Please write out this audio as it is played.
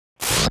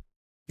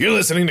You're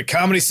listening to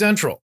Comedy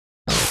Central.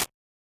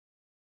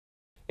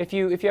 If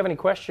you have any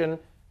question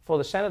for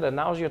the senator,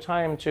 now's your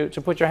time to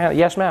put your hand.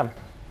 Yes, ma'am.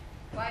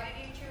 Why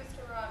did you choose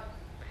to run?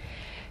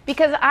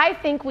 Because I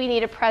think we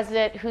need a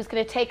president who's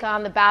going to take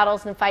on the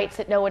battles and fights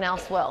that no one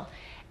else will.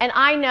 And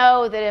I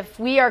know that if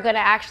we are going to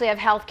actually have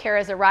health care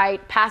as a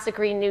right, pass a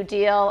Green New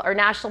Deal, or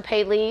national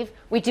paid leave,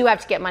 we do have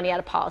to get money out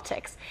of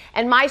politics.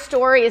 And my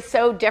story is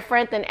so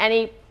different than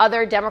any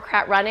other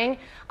Democrat running.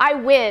 I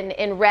win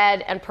in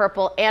red and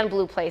purple and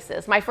blue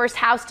places. My first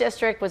House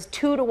district was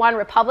 2-1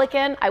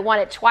 Republican. I won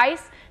it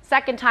twice.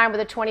 Second time with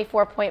a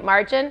 24-point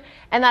margin.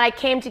 And then I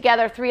came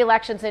together 3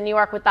 elections in New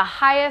York with the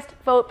highest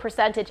vote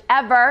percentage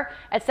ever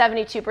at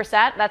 72%.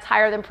 That's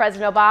higher than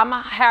President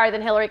Obama, higher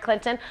than Hillary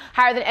Clinton,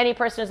 higher than any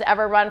person who's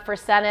ever run for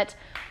Senate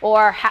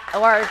or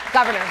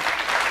governor.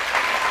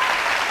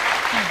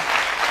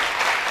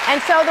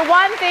 And so the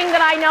one thing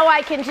that I know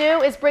I can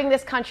do is bring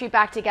this country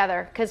back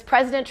together, because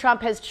President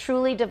Trump has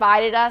truly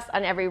divided us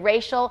on every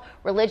racial,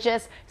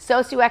 religious,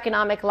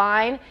 socioeconomic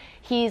line.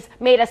 He's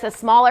made us a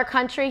smaller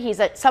country.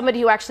 He's somebody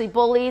who actually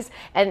bullies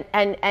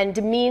and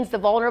demeans the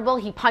vulnerable.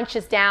 He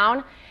punches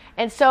down.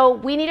 And so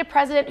we need a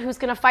president who's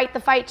going to fight the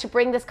fight to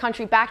bring this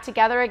country back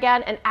together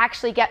again and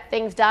actually get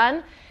things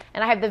done.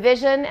 And I have the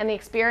vision and the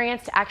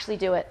experience to actually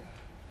do it.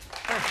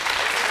 All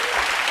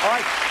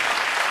right.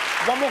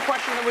 One more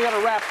question, then we got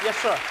to wrap. Yes,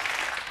 sir.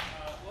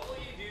 What will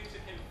you do to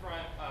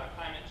confront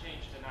climate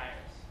change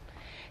deniers?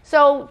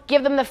 So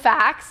give them the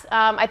facts.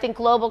 I think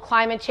global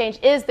climate change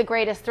is the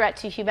greatest threat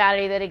to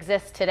humanity that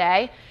exists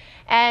today.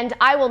 And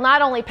I will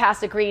not only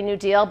pass a Green New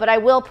Deal, but I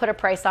will put a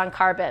price on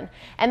carbon.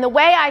 And the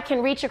way I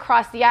can reach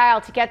across the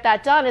aisle to get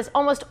that done is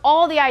almost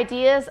all the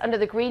ideas under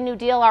the Green New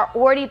Deal are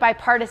already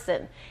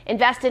bipartisan.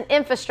 Invest in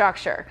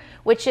infrastructure,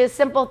 which is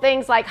simple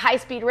things like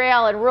high-speed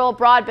rail and rural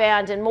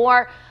broadband and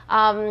more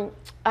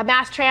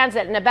mass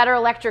transit and a better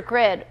electric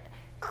grid.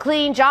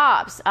 Clean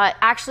jobs,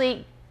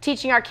 actually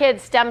teaching our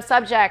kids STEM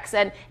subjects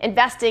and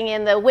investing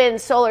in the wind,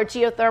 solar,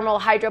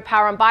 geothermal,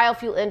 hydropower, and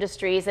biofuel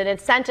industries and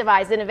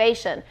incentivize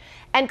innovation.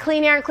 And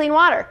clean air and clean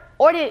water.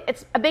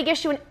 It's a big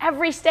issue in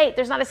every state.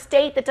 There's not a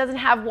state that doesn't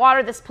have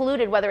water that's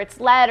polluted, whether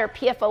it's lead or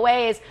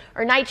PFOAs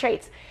or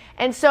nitrates.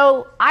 And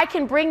so I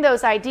can bring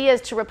those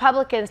ideas to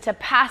Republicans to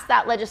pass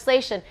that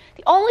legislation.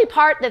 The only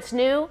part that's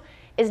new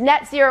is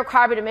net zero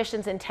carbon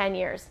emissions in 10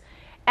 years.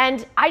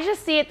 And I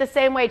just see it the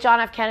same way John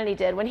F. Kennedy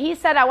did. When he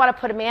said, I want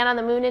to put a man on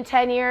the moon in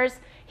 10 years,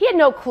 he had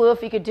no clue if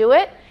he could do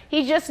it.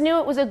 He just knew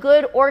it was a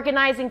good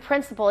organizing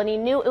principle, and he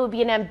knew it would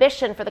be an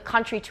ambition for the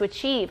country to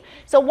achieve.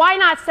 So why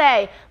not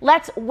say,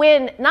 let's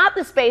win not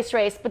the space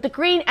race, but the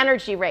green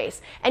energy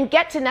race, and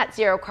get to net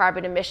zero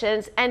carbon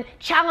emissions and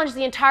challenge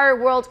the entire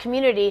world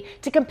community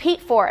to compete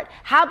for it?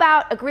 How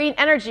about a green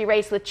energy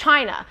race with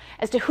China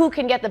as to who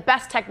can get the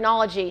best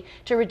technology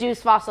to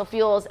reduce fossil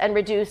fuels and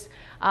reduce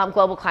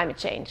global climate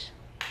change?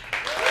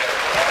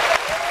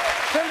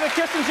 Senator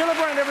Kirsten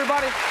Gillibrand,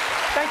 everybody.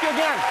 Thank you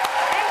again.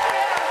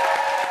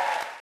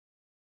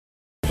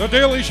 The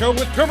Daily Show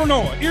with Trevor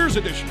Noah, Ears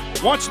Edition.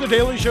 Watch The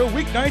Daily Show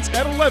weeknights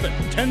at 11,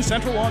 10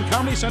 Central on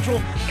Comedy Central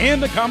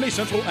and the Comedy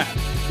Central app.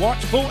 Watch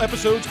full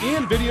episodes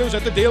and videos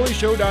at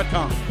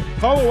thedailyshow.com.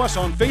 Follow us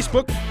on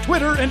Facebook,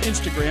 Twitter, and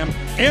Instagram,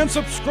 and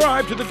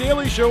subscribe to The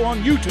Daily Show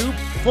on YouTube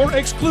for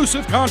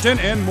exclusive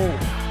content and more.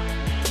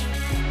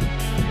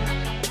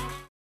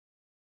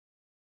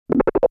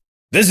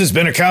 This has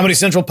been a Comedy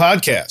Central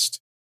podcast.